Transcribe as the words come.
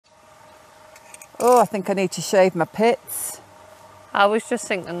Oh, I think I need to shave my pits. I was just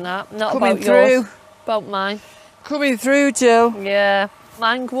thinking that. Not Coming about through. yours. About mine. Coming through, Jill. Yeah.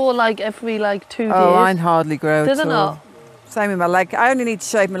 Mine grow like every 2 days. Oh, mine hardly grow Does at it all. not? Same with my leg. I only need to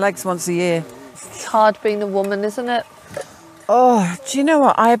shave my legs once a year. It's hard being a woman, isn't it? Oh, do you know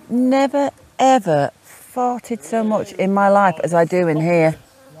what? I've never, ever farted so much in my life as I do in here.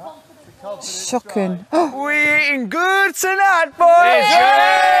 Shocking. We eating good tonight, boys!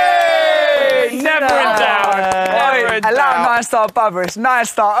 Never in doubt. Never in Allow doubt. 9-star Bubba. It's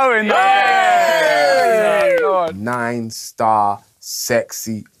 9-star Owen. 9-star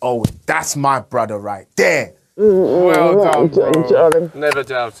sexy Owen. That's my brother right there. Well done. Never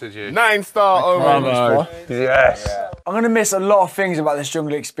doubted you. 9-star Owen. Yes. I'm going to miss a lot of things about this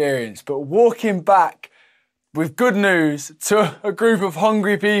jungle experience, but walking back with good news to a group of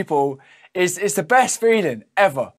hungry people is the best feeling ever.